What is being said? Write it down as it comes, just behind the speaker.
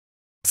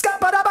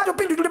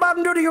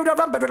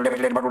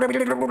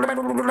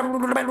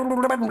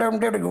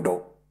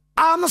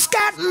I'm a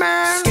scat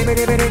man.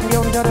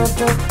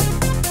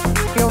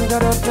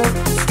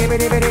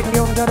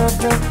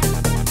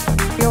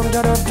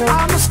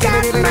 I'm a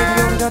scat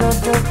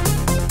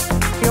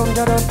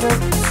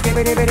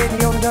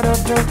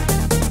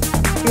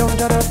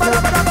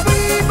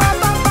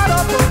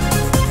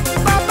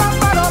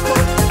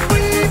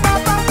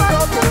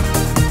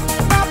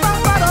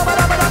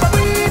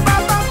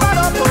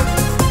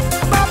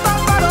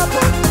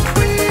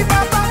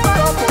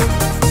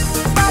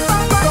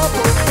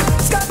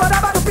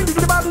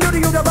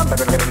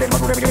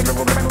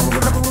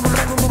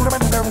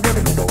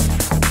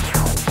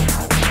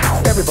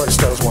Everybody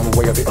stutters one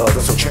way or the other,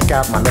 so check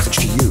out my message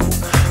to you.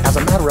 As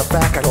a matter of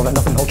fact, I don't let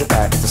nothing hold you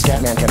back. If the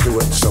scat man can do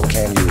it, so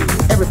can you.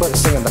 Everybody's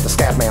saying that the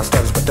scat man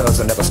stutters but does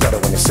and never stutter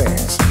when he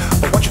sings.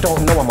 But what you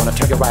don't know, I'm gonna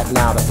tell you right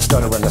now that the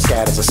stutter and the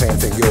scat is the same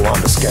thing. Yo,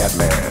 I'm the scat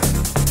man.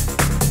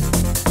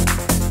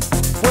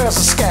 Where's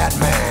the scat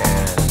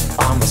man?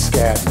 I'm the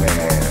scat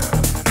man.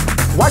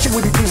 Why should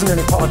we be pleasing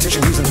any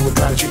politician reason who would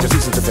try to cheat the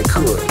seasons if they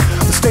could?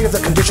 The state of the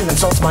condition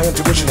insults my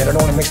intuition and it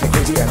only makes me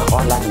crazy and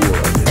hard like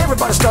wood.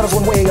 Everybody stutters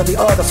one way or the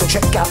other, so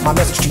check out my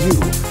message to you.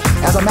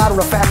 As a matter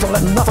of fact, don't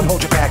let nothing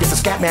hold you back. If the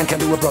scat man can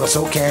do it, brother,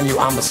 so can you.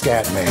 I'm the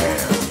scat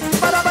man.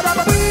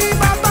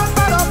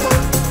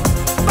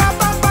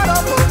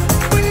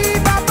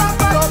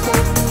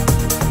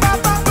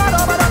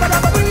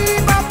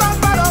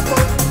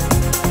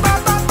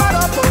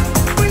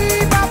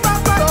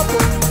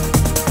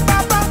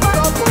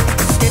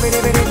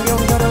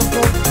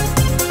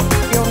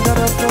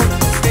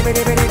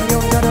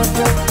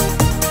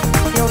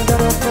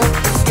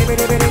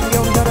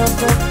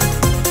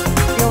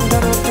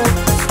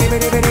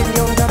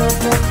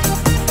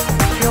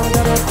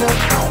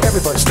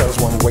 Everybody stutters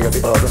one way or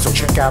the other, so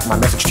check out my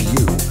message to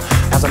you.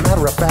 As a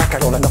matter of fact, I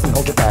don't let nothing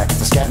hold you back. If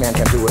the scat man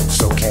can do it,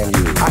 so can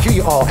you. I hear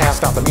you all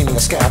ask about the meaning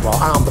of scat. Well,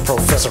 I'm the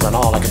professor and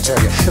all I can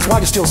tell you is why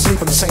you're still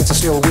sleeping, the saints are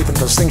still weeping,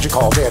 because things you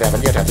call dead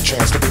haven't yet had the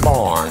chance to be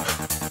born.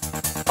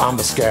 I'm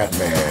the scat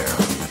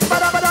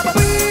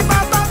man.